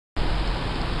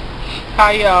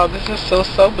Hi y'all, this is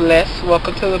So Blessed.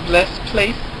 Welcome to the blessed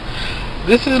place.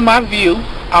 This is my view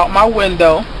out my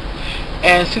window,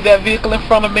 and see that vehicle in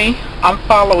front of me? I'm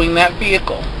following that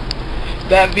vehicle.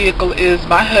 That vehicle is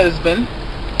my husband,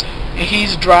 and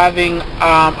he's driving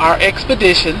our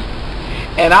Expedition,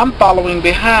 and I'm following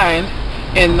behind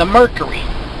in the Mercury.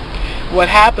 What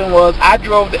happened was I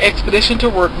drove the Expedition to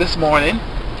work this morning,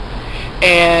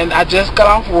 and I just got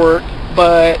off work,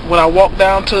 but when I walked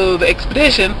down to the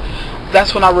Expedition,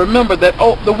 that's when I remembered that,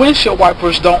 oh, the windshield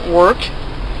wipers don't work,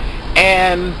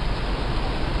 and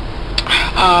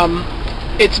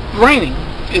it's raining.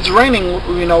 It's raining,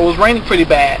 you know, it was raining pretty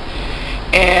bad,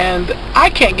 and I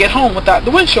can't get home without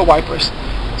the windshield wipers.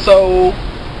 So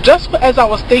just as I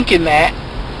was thinking that,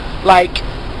 like,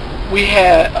 we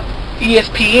had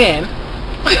ESPN,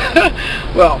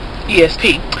 well,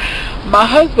 ESP, my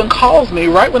husband calls me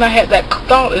right when I had that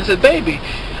thought and said, baby,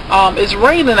 it's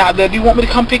raining out there. Do you want me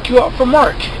to come pick you up from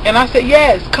work? And I said,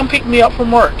 yes, come pick me up from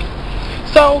work.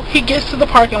 So he gets to the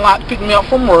parking lot to pick me up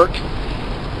from work.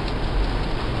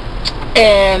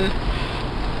 And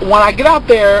when I get out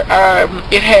there,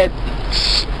 it had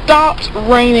stopped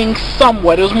raining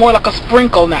somewhat. It was more like a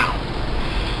sprinkle now.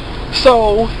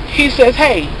 So he says,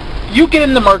 hey, you get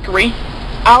in the Mercury.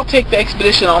 I'll take the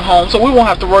Expedition on home, so we won't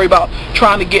have to worry about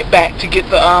trying to get back to get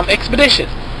the Expedition.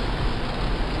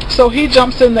 So he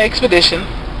jumps in the Expedition.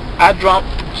 I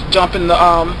jump in the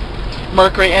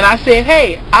Mercury, and I said,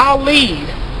 hey, I'll lead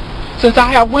since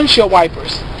I have windshield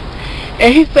wipers.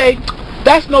 And he said,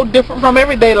 that's no different from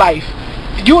everyday life.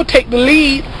 You'll take the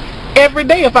lead every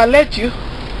day if I let you.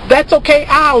 That's okay,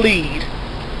 I'll lead.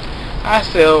 I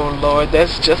said, oh Lord,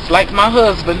 that's just like my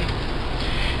husband.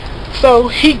 So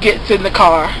he gets in the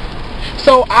car.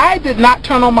 So I did not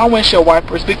turn on my windshield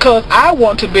wipers because I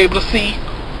want to be able to see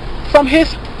from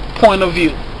his point of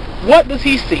view. What does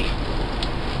he see?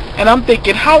 And I'm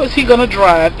thinking, how is he going to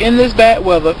drive in this bad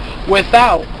weather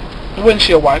without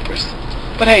windshield wipers?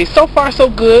 But hey, so far so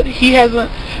good. He hasn't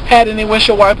had any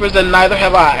windshield wipers, and neither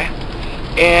have I.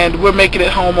 And we're making it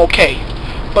home okay.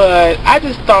 But I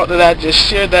just thought that I'd just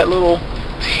share that little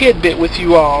tidbit with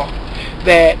you all,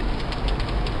 that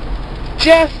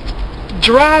just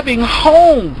driving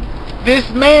home,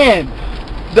 this man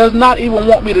does not even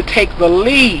want me to take the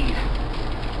lead.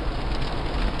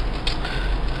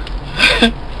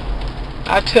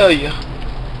 I tell you,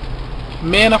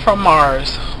 men are from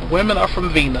Mars, women are from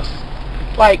Venus.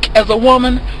 Like, as a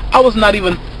woman, I was not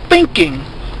even thinking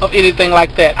of anything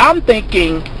like that. I'm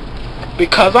thinking,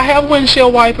 because I have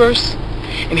windshield wipers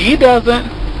and he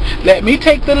doesn't, let me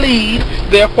take the lead,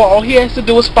 therefore all he has to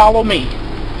do is follow me.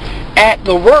 At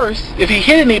the worst, if he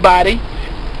hit anybody,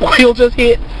 he'll just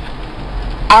hit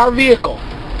our vehicle.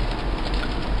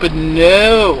 But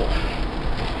no,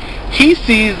 he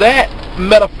sees that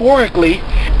metaphorically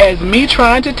as me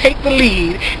trying to take the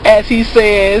lead, as he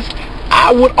says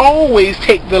I would always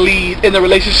take the lead in the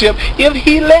relationship if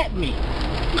he let me.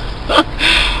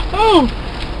 Oh,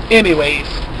 anyways,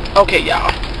 okay,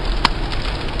 y'all.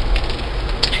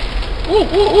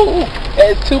 Ooh.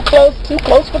 It's too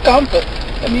close for comfort.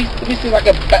 Let me see if I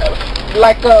can,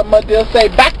 like my dear say,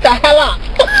 back the hell up.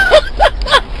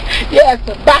 Yes,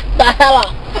 back the hell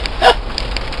up.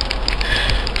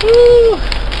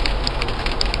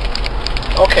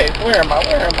 Okay, where am I?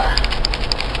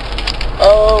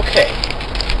 Okay,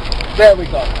 there we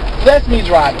go. That's me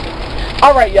driving.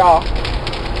 Alright, y'all,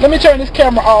 let me turn this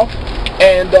camera off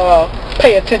and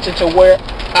pay attention to where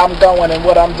I'm going and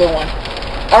what I'm doing.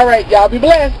 Alright, y'all, be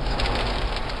blessed.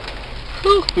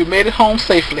 Whew, we made it home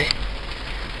safely.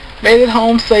 Made it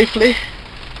home safely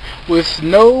with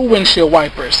no windshield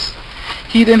wipers.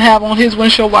 He didn't have on his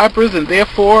windshield wipers, and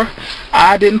therefore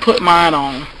I didn't put mine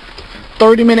on.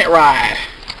 30-minute ride.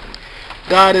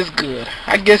 God is good.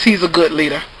 I guess he's a good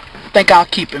leader. I think I'll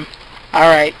keep him.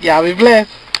 Alright, y'all be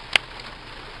blessed.